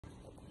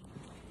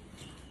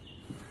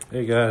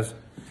Hey guys,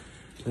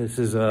 this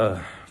is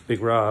Big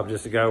Rob,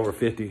 just a guy over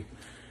 50,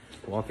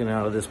 walking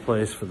out of this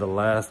place for the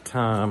last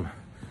time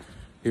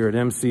here at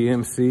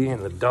MCMC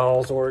in the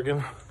Dalles,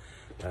 Oregon.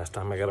 Last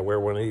time I got to wear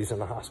one of these in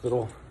the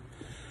hospital.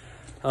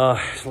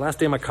 It's the last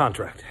day of my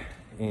contract,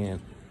 and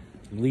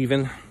I'm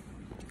leaving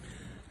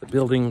the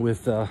building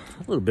with a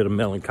little bit of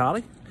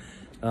melancholy.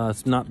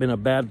 It's not been a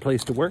bad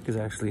place to work. It's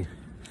actually,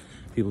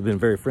 people have been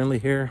very friendly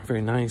here,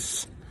 very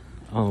nice.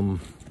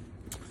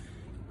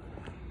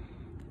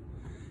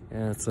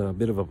 Yeah, it's a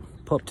bit of a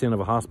pup tent of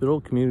a hospital,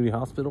 community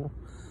hospital.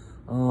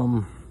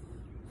 But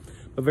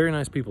very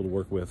nice people to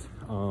work with.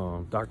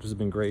 Doctors have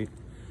been great.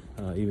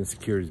 Even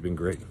security's been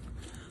great.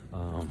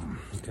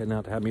 Heading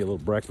out to have me a little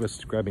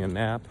breakfast, grab me a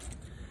nap,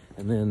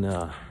 and then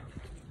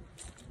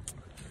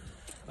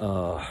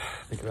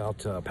think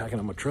about packing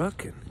up my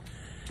truck and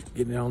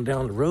getting it on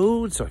down the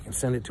road so I can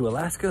send it to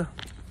Alaska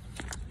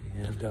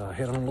and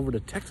head on over to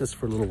Texas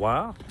for a little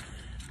while.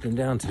 Been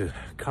down to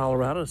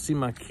Colorado to see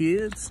my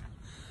kids.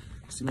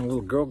 See my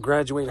little girl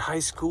graduate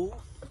high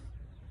school.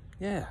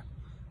 Yeah,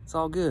 it's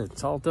all good.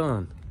 It's all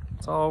done.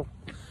 It's all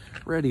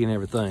ready and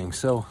everything.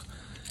 So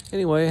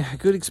anyway,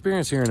 good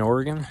experience here in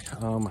Oregon.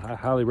 I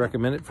highly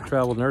recommend it for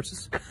travel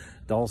nurses.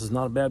 Dalles is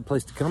not a bad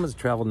place to come as a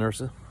travel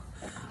nurse.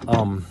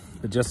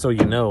 But just so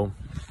you know,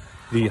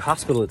 the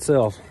hospital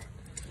itself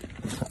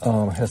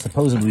has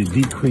supposedly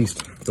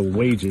decreased the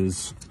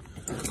wages.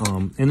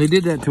 And they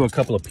did that to a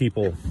couple of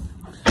people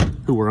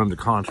who were under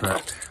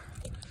contract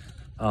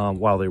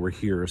while they were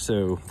here.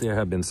 So there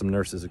have been some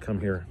nurses that come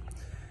here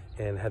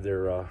and had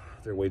their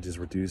wages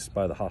reduced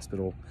by the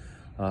hospital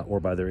or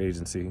by their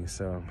agency.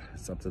 So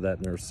it's up to that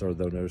nurse or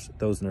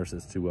those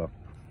nurses to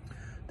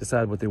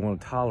decide what they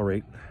want to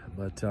tolerate.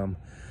 But none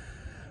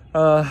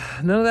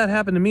of that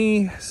happened to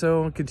me.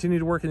 So I continue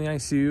to work in the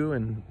ICU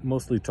and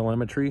mostly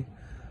telemetry.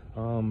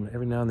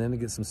 Every now and then they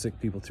get some sick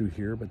people through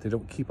here, but they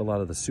don't keep a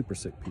lot of the super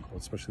sick people,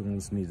 especially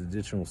ones that need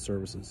additional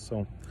services.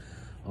 So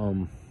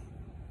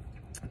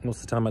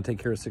most of the time I take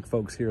care of sick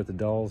folks here at the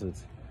Dalles.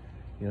 It's,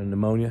 you know,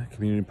 pneumonia,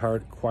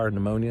 community-acquired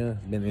pneumonia,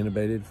 been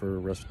intubated for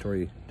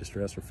respiratory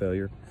distress or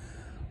failure,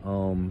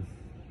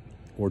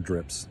 or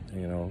drips.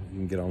 You know, you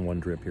can get on one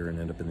drip here and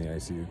end up in the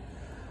ICU.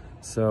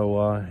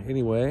 So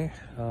anyway,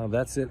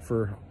 that's it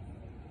for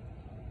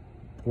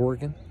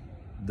Oregon,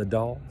 the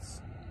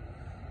Dalles.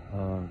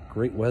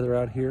 Great weather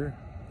out here,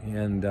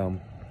 and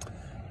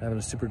having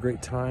a super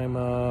great time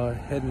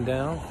heading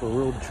down for a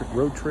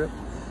road trip.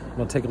 I'm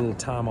gonna take a little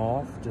time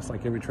off, just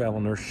like every travel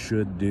nurse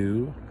should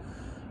do,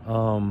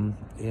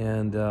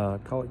 and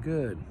call it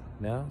good.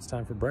 Now it's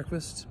time for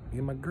breakfast. Me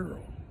and my girl.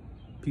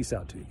 Peace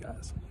out to you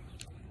guys.